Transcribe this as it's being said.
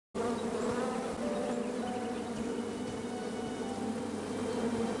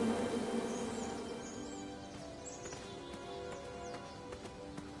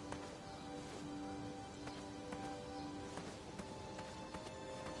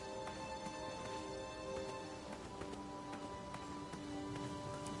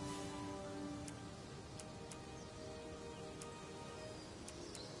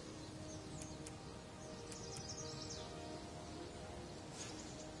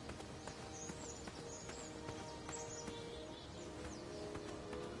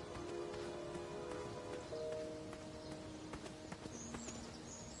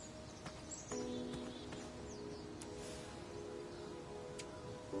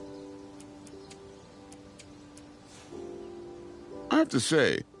have to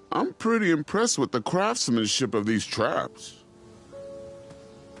say, I'm pretty impressed with the craftsmanship of these traps.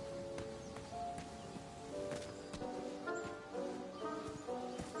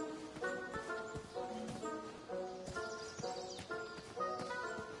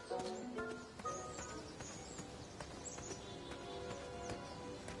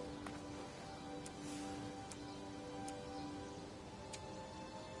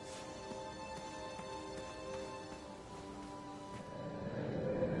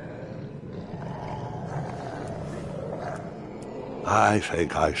 I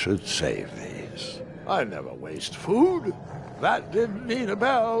think I should save these. I never waste food. That didn't need a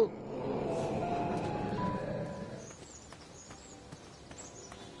bell.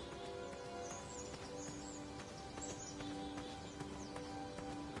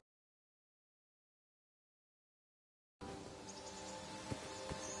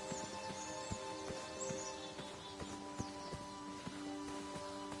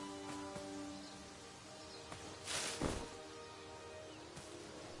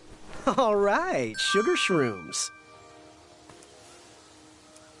 All right, sugar shrooms.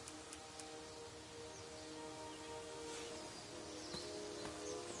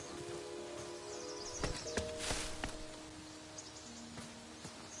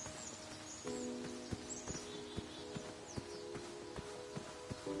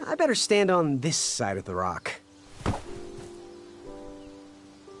 I better stand on this side of the rock.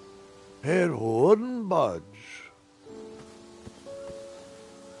 It wouldn't budge.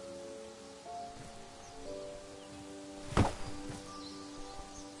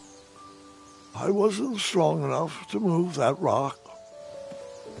 I wasn't strong enough to move that rock.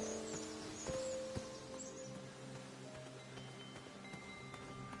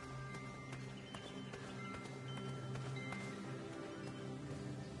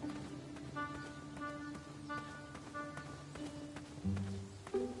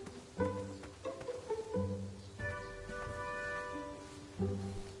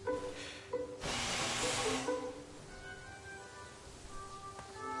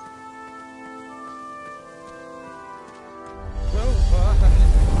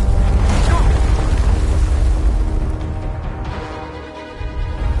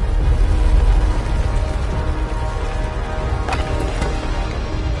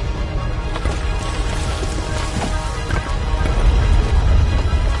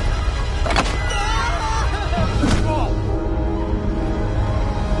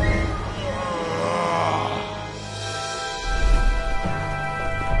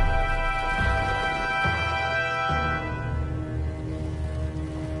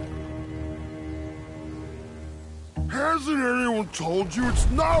 Hasn't anyone told you it's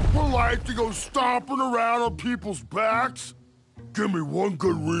not polite to go stomping around on people's backs? Give me one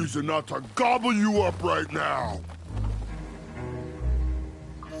good reason not to gobble you up right now.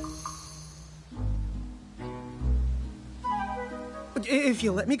 If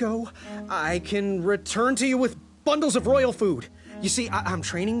you let me go, I can return to you with bundles of royal food. You see, I'm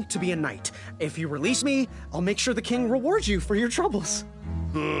training to be a knight. If you release me, I'll make sure the king rewards you for your troubles.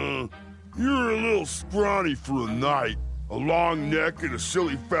 You're a little scrawny for a knight. A long neck and a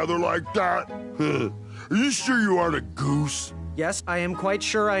silly feather like that? Are you sure you aren't a goose? Yes, I am quite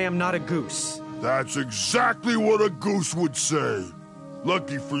sure I am not a goose. That's exactly what a goose would say.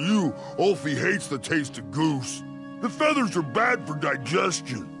 Lucky for you, Ulfie hates the taste of goose. The feathers are bad for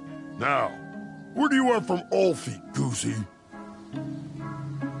digestion. Now, where do you want from Ulfie, Goosey?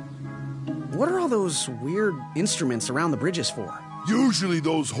 What are all those weird instruments around the bridges for? Usually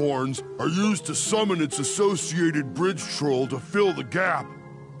those horns are used to summon its associated bridge troll to fill the gap.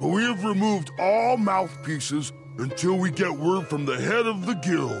 But we have removed all mouthpieces until we get word from the head of the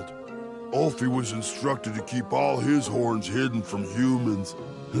guild. Ulfie was instructed to keep all his horns hidden from humans.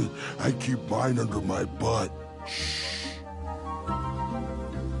 I keep mine under my butt. Shh.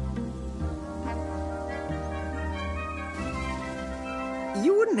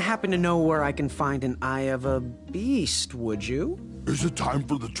 You wouldn't happen to know where I can find an Eye of a Beast, would you? Is it time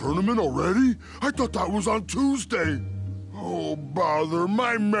for the tournament already? I thought that was on Tuesday. Oh, bother,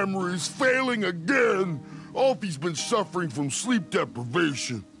 my memory's failing again. Ulfie's been suffering from sleep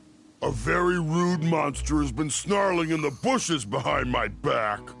deprivation. A very rude monster has been snarling in the bushes behind my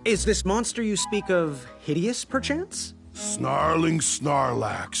back. Is this monster you speak of hideous, perchance? Snarling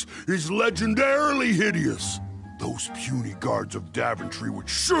Snarlax is legendarily hideous. Those puny guards of Daventry would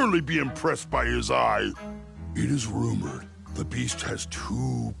surely be impressed by his eye. It is rumored the beast has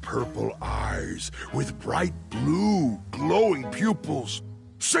 2 purple eyes with bright blue, glowing pupils,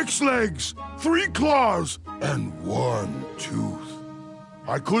 6 legs, 3 claws, and 1 tooth.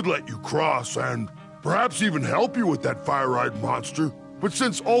 I could let you cross and Perhaps even help you with that fire-eyed monster. But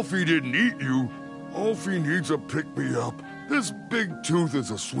since Ulfie didn't eat you, Ulfie needs a pick-me-up. His big tooth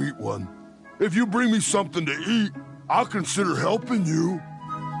is a sweet one. If you bring me something to eat, I'll consider helping you.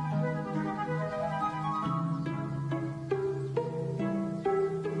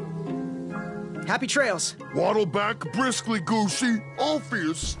 Happy trails. Waddle back briskly, Goosey.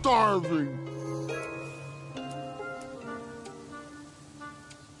 Ulfie is starving.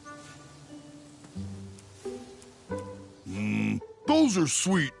 Those are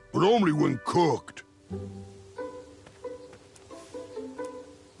sweet, but only when cooked.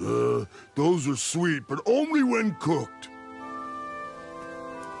 Those are sweet, but only when cooked.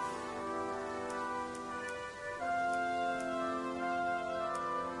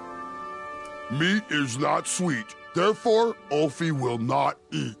 Meat is not sweet, therefore Ulfie will not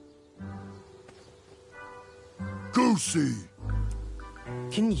eat. Goosey!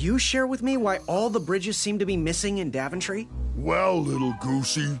 Can you share with me why all the bridges seem to be missing in Daventry? Well, little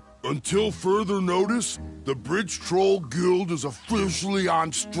Goosey, until further notice, the Bridge Troll Guild is officially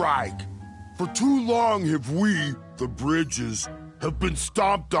on strike. For too long have we, the Bridges, have been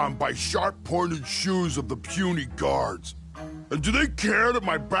stomped on by sharp-pointed shoes of the puny guards. And do they care that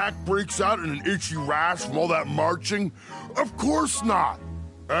my back breaks out in an itchy rash from all that marching? Of course not.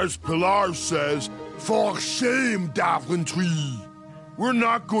 As Pilar says, for shame, Daventry. We're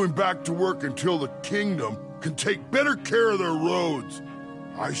not going back to work until the kingdom can take better care of their roads.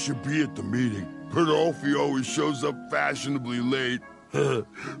 I should be at the meeting, but Ulfie always shows up fashionably late.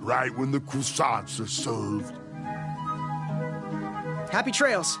 Right when the croissants are served. Happy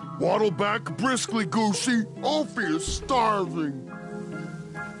trails. Waddle back briskly, Goosey. Ulfie is starving.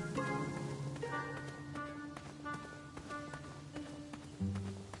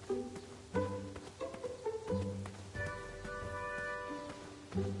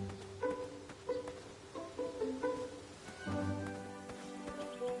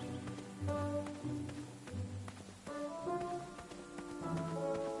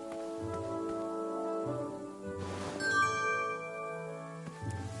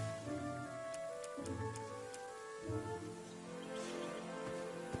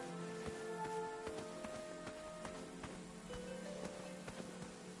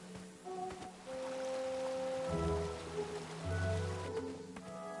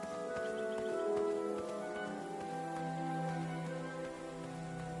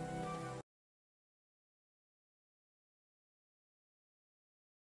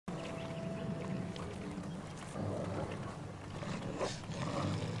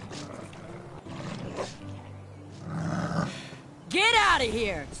 Get out of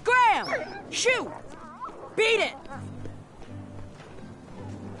here! Scram! Shoot! Beat it!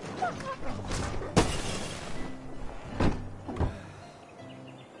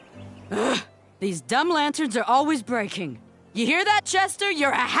 Ugh, these dumb lanterns are always breaking. You hear that, Chester?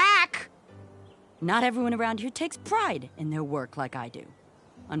 You're a hack! Not everyone around here takes pride in their work like I do.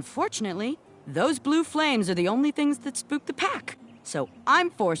 Unfortunately, those blue flames are the only things that spook the pack. So I'm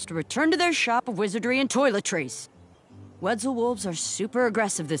forced to return to their shop of wizardry and toiletries. Wetzel wolves are super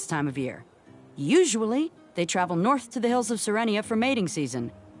aggressive this time of year. Usually, they travel north to the hills of Serenia for mating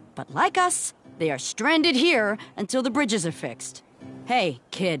season. But like us, they are stranded here until the bridges are fixed. Hey,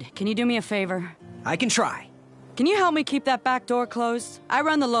 kid, can you do me a favor? I can try. Can you help me keep that back door closed? I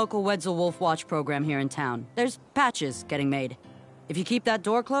run the local Wetzel Wolf Watch program here in town. There's patches getting made. If you keep that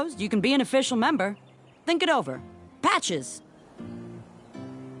door closed, you can be an official member. Think it over. Patches!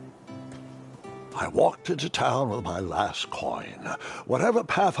 I walked into town with my last coin. Whatever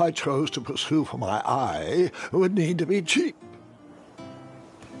path I chose to pursue for my eye would need to be cheap.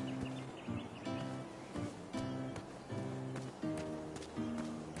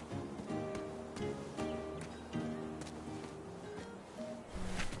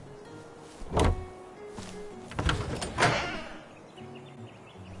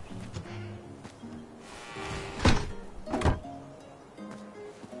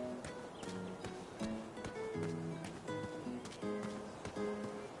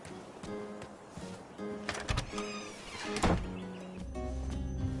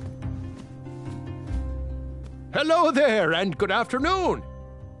 Hello there, and good afternoon.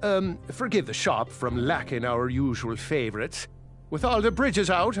 Forgive the shop from lacking our usual favorites. With all the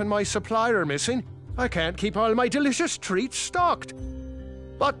bridges out and my supplier missing, I can't keep all my delicious treats stocked.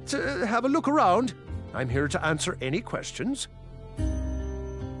 But have a look around. I'm here to answer any questions.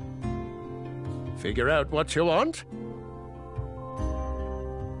 Figure out what you want.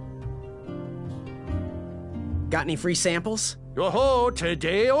 Got any free samples? Oh,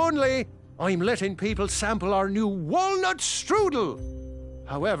 today only. I'm letting people sample our new walnut strudel.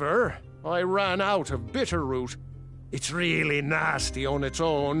 However, I ran out of bitterroot. It's really nasty on its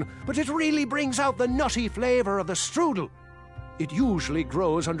own, but it really brings out the nutty flavour of the strudel. It usually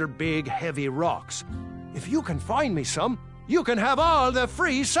grows under big, heavy rocks. If you can find me some, you can have all the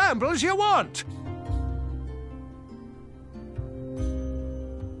free samples you want.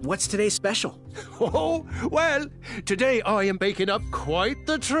 What's today's special? Oh, well, today I am baking up quite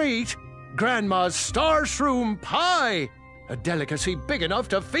the treat. Grandma's star shroom pie, a delicacy big enough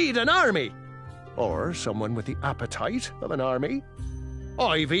to feed an army. Or someone with the appetite of an army.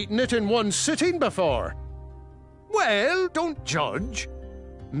 I've eaten it in one sitting before. Well, don't judge.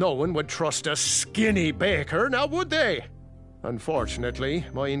 No one would trust a skinny baker, now would they? Unfortunately,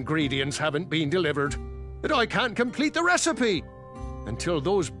 my ingredients haven't been delivered, and I can't complete the recipe. Until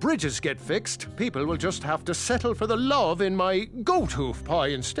those bridges get fixed, people will just have to settle for the love in my goat hoof pie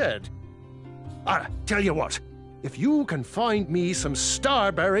instead. Tell you what, if you can find me some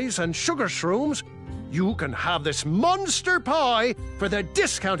starberries and sugar shrooms, you can have this monster pie for the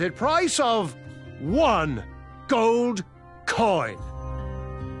discounted price of 1 gold coin.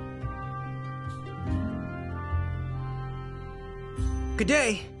 Good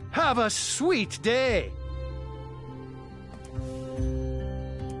day. Have a sweet day.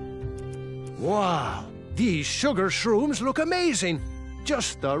 Wow, these sugar shrooms look amazing.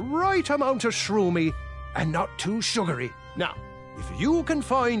 Just the right amount of shroomy and not too sugary. Now, if you can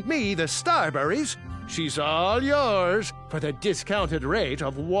find me the starberries, she's all yours for the discounted rate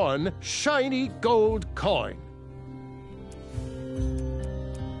of 1 shiny gold coin.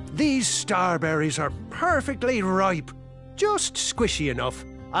 These starberries are perfectly ripe, just squishy enough,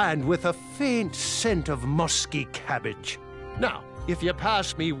 and with a faint scent of musky cabbage. Now, if you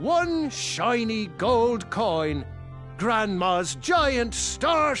pass me 1 shiny gold coin, Grandma's giant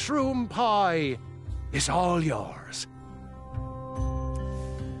star shroom pie is all yours.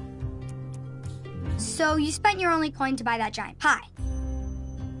 So you spent your only coin to buy that giant pie?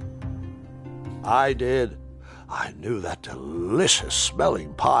 I did. I knew that delicious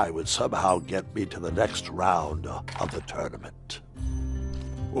smelling pie would somehow get me to the next round of the tournament.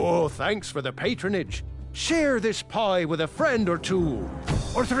 Oh, thanks for the patronage. Share this pie with a friend or 2,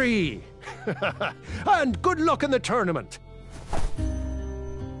 or 3. And good luck in the tournament.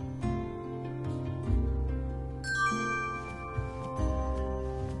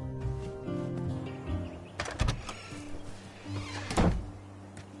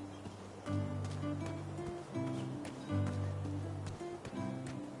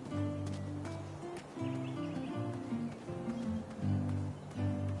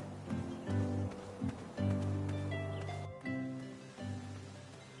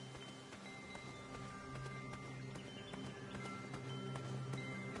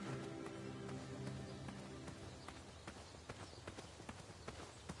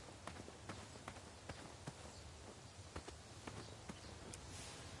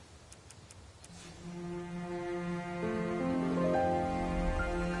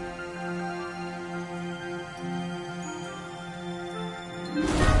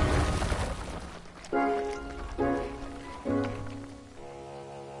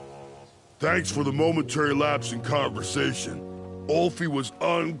 Thanks for the momentary lapse in conversation. Ulfie was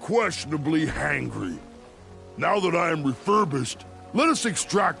unquestionably hangry. Now that I am refurbished, let us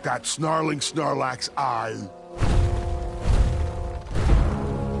extract that snarling Snarlack's eye.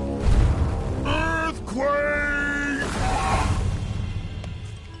 Earthquake!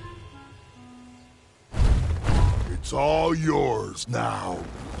 It's all yours now.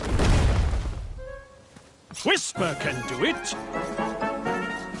 Whisper can do it.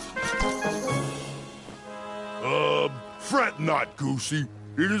 Fret not, Goosey.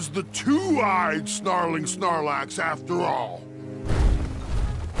 It is the two-eyed snarling Snarlax after all.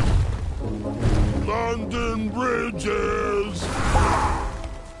 London Bridges!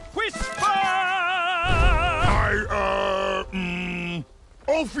 Whisper!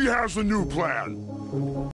 Ulfie has a new plan.